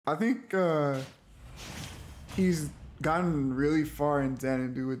I think he's gotten really far in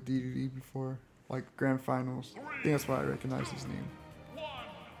Dedede with Dedede before, like grand finals. I think that's why I recognize his name.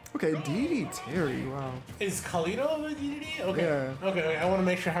 Okay, Dedede Terry, wow. Is Kalito with Dedede? Okay. Yeah. Okay, I want to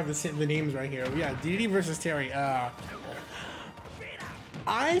make sure I have the names right here. Yeah, Dedede versus Terry.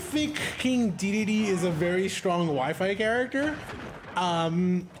 I think King Dedede is a very strong Wi-Fi character.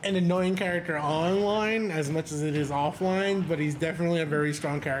 An annoying character online as much as it is offline, but he's definitely a very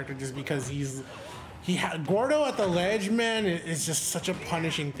strong character just because Gordo at the ledge, man, is just such a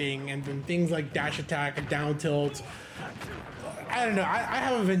punishing thing, and then things like dash attack, down tilt. I don't know. I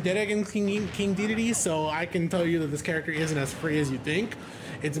have a vendetta against King Dedede, so I can tell you that this character isn't as free as you think.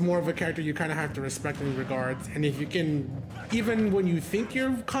 It's more of a character you kind of have to respect in regards, and if you can, even when you think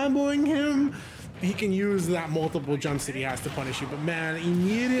you're comboing him, he can use that multiple jumps that he has to punish you. But man,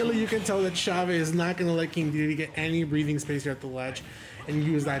 immediately you can tell that Shaveh is not going to let King Dedede get any breathing space here at the ledge and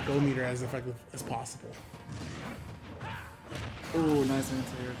use that go meter as effective as possible. Oh, nice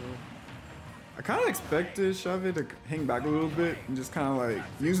anti-air though. I kind of expected Shaveh to hang back a little bit and just kind of like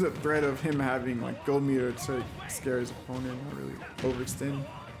use the threat of him having like go meter to scare his opponent, not really overextend.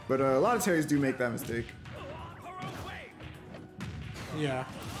 But a lot of Terrys do make that mistake. Yeah.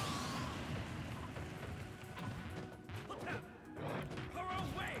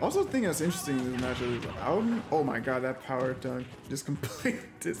 Also, the thing that's interesting in this matchup is oh my god, that power dunk just completely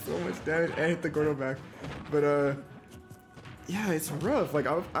did so much damage and hit the Gordo back. But yeah, it's rough. Like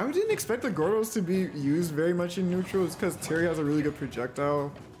I didn't expect the Gordos to be used very much in neutral. It's because Terry has a really good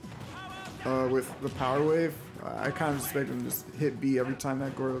projectile with the power wave. I kind of expect him to just hit B every time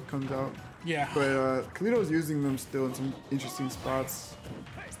that Gordo comes out. Yeah. But Kalito's using them still in some interesting spots.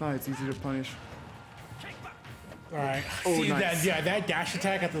 It's easy to punish. Alright. Oh, See nice. that dash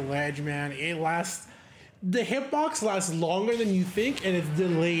attack at the ledge, man, it lasts. The hitbox lasts longer than you think, and it's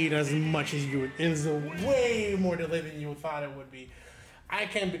delayed as much as you would. It is way more delayed than you thought it would be. I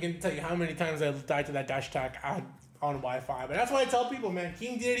can't begin to tell you how many times I died to that dash attack on Wi-Fi. But that's why I tell people, man,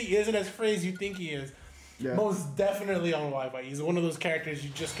 King Dedede isn't as free as you think he is. Yeah. Most definitely on Wi-Fi. He's one of those characters you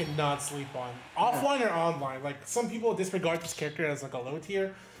just cannot sleep on. Offline or online. Like, some people disregard this character as like a low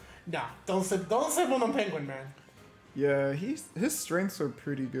tier. Nah, don't sleep on the Penguin, man. Yeah, his strengths are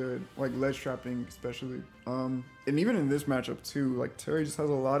pretty good, like ledge trapping especially. And even in this matchup too, like Terry just has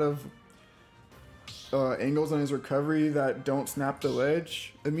a lot of angles on his recovery that don't snap the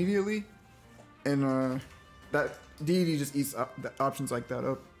ledge immediately, and that Dedede just eats the options like that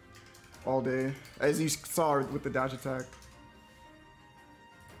up all day, as you saw with the dash attack.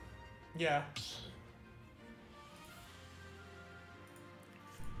 Yeah.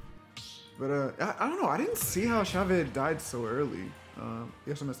 But I don't know. I didn't see how Shaveh died so early. I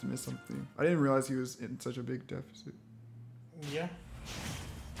guess I must have missed something. I didn't realize he was in such a big deficit. Yeah.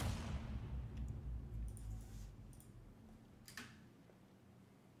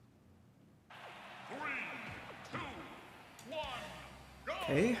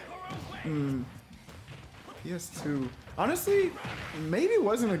 Okay. PS2. Honestly, maybe it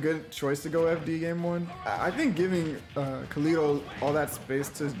wasn't a good choice to go FD game one. I think giving Kalito all that space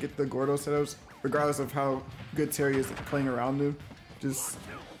to get the Gordo setups, regardless of how good Terry is playing around him, just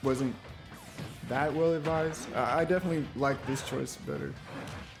wasn't that well advised. I definitely like this choice better.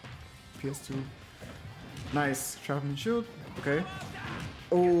 PS2. Nice. Traveling shield. Okay.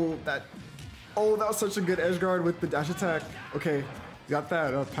 Oh, that was such a good edge guard with the dash attack. Okay. Got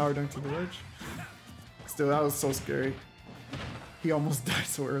that power dunk to the ledge. Still, that was so scary. He almost died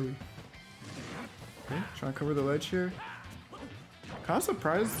so early. Okay, trying to cover the ledge here. Kind of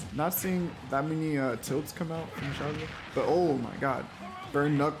surprised not seeing that many tilts come out from Shaveh. But oh my god.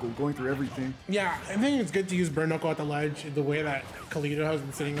 Burn Knuckle going through everything. Yeah, I think it's good to use Burn Knuckle at the ledge the way that Kalito has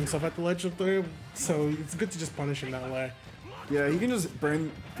been sitting himself at the ledge up there. So it's good to just punish him that way. Yeah, he can just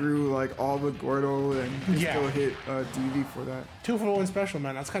burn through like all the Gordo and still hit DV for that. 2-for-1 special,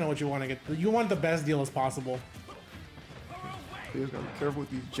 man. That's kind of what you want to get. You want the best deal as possible. You just gotta be careful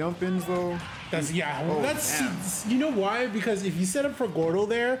with these jump ins though. That's damn. You know why? Because if you set up for Gordo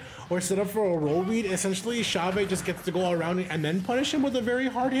there or set up for a roll read, essentially Shaveh just gets to go around and then punish him with a very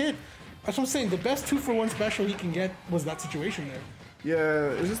hard hit. That's what I'm saying. The best 2-for-1 special he can get was that situation there.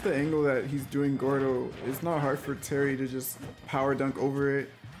 Yeah, it's just the angle that he's doing Gordo. It's not hard for Terry to just power dunk over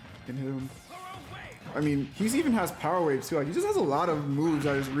it and hit him. I mean, he even has power waves too. Like, he just has a lot of moves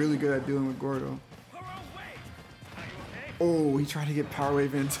that he's really good at dealing with Gordo. Oh, he tried to get power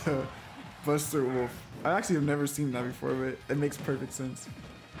wave into Buster Wolf. I actually have never seen that before, but it makes perfect sense.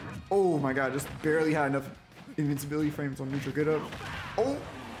 Oh my god, just barely had enough invincibility frames on neutral. Good up. Oh,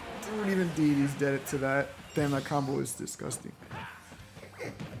 dude, even Dedede's dead to that. Damn, that combo is disgusting.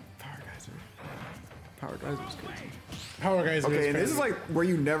 Power Guys was crazy. Power Guys. Okay, and this is like where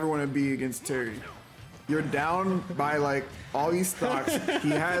you never want to be against Terry. You're down by like all these stocks.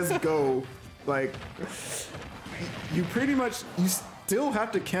 He has go. Like, you pretty much, you still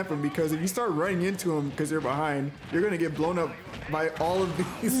have to camp him because if you start running into him because you're behind, you're gonna get blown up by all of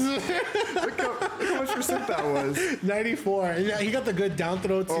these. look how much percent that was. 94. Yeah, he got the good down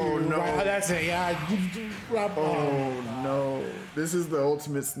throw too. Oh no. Right, that's it. Yeah. Oh no. This is the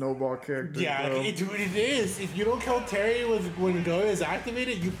ultimate snowball character. Yeah, bro. it is. If you don't kill Terry when Go is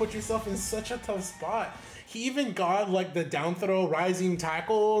activated, you put yourself in such a tough spot. He even got like the down throw rising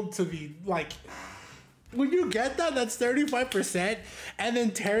tackle to be like, when you get that, that's 35%, and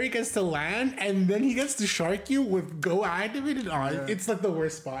then Terry gets to land, and then he gets to shark you with Go activated on. Yeah. It's like the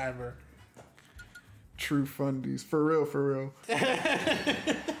worst spot ever. True fundies. For real, for real. When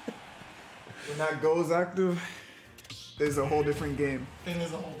that Go's active, there's a whole different game. It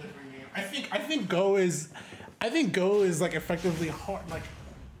is a whole different game. I think Go is like effectively hard, like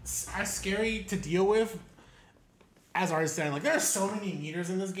as scary to deal with as Arsene. Like, there are so many meters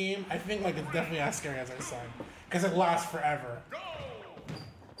in this game. I think like it's definitely as scary as Arsene because it lasts forever.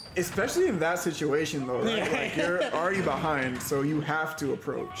 Especially in that situation though, right? Like you're already behind, so you have to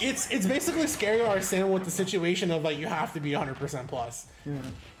approach. It's basically scary Arsene with the situation of like you have to be 100% plus. Yeah.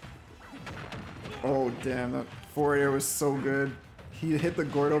 Oh damn, that forward air was so good. He hit the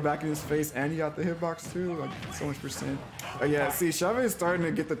Gordo back in his face and he got the hitbox too, like so much percent. Yeah, see, Shaveh is starting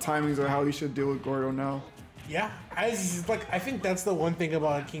to get the timings of how he should deal with Gordo now. Yeah, I think that's the one thing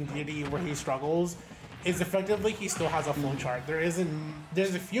about King Dedede where he struggles, is effectively he still has a flow chart. There's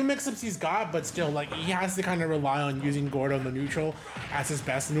a few mix-ups he's got, but still like he has to kind of rely on using Gordo in the neutral as his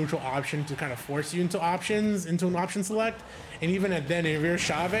best neutral option to kind of force you into an option select. And even then, if you're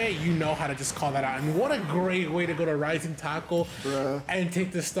Shaveh, you know how to just call that out. And what a great way to go to rising tackle and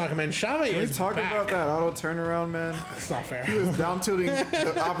take the stock, man. Shaveh is we talk back. About that auto turnaround, man? It's not fair. He was down tilting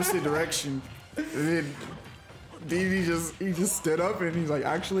the opposite direction. And then Dedede just stood up and he's like,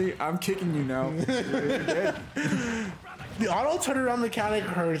 actually, I'm kicking you now. You're dead. The auto turnaround mechanic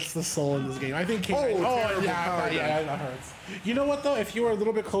hurts the soul in this game. I think that hurts. You know what though? If you were a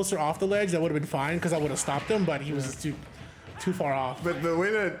little bit closer off the ledge, that would have been fine because I would have stopped him. But he was just too far off. But the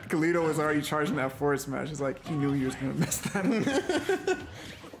way that Kalito was already charging that forward smash is like he knew he was gonna miss that.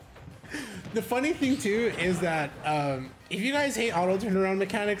 The funny thing too is that if you guys hate auto turnaround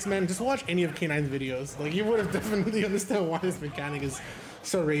mechanics, man, just watch any of K9's videos. Like you would have definitely understood why this mechanic is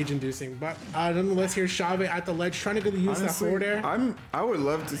so rage-inducing. But nonetheless, here's Shaveh at the ledge trying to get the use of that forward air. I would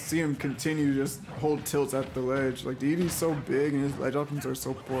love to see him continue to just hold tilts at the ledge. Like Dedede's so big and his ledge options are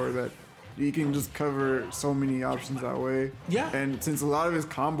so poor that he can just cover so many options that way. Yeah. And since a lot of his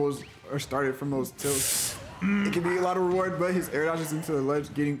combos are started from those tilts, it can be a lot of reward, but his air dodges into the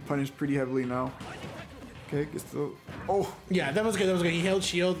ledge getting punished pretty heavily now. Okay, gets the... Oh! Yeah, that was good, He held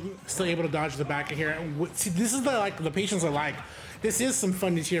shield, still able to dodge the back of here. See, this is the patience I like. This is some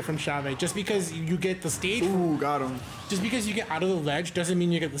fun here from Shaveh. Just because you get the stage... Ooh, got him. Just because you get out of the ledge doesn't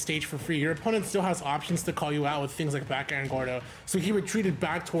mean you get the stage for free. Your opponent still has options to call you out with things like back air and Gordo. So he retreated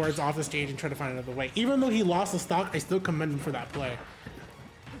back towards off the stage and tried to find another way. Even though he lost the stock, I still commend him for that play.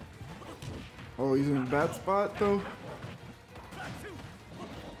 Oh, he's in a bad spot though.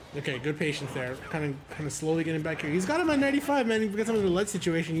 Okay, good patience there. Kind of slowly getting back here. He's got him at 95, man. If he gets him in the ledge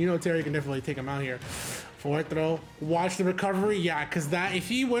situation, you know Terry can definitely take him out here. Forward throw. Watch the recovery. Yeah, because that, if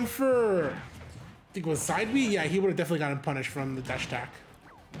he went for, I think it was side B, yeah, he would have definitely gotten punished from the dash attack.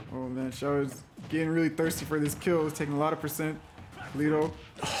 Oh man, Shaveh's getting really thirsty for this kill. He's taking a lot of percent. Kalito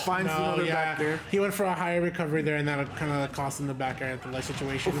finds another back there. He went for a higher recovery there, and that kind of cost him the back air at the ledge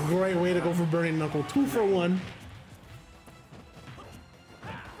situation. Great way to go for Burning Knuckle. 2 for 1.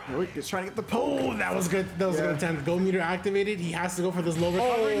 Oh, he's trying to get the poke. Oh, that was good. That was a good attempt. Go meter activated. He has to go for this low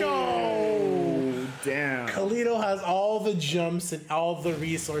recovery. Oh, no! Damn. Kalito has all the jumps and all the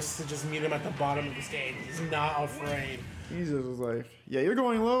resources to just meet him at the bottom of the stage. He's not afraid. He just was like, yeah, you're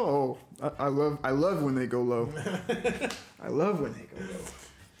going low. Oh, I love when they go low. I love when they go low.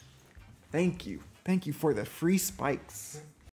 Thank you for the free spikes.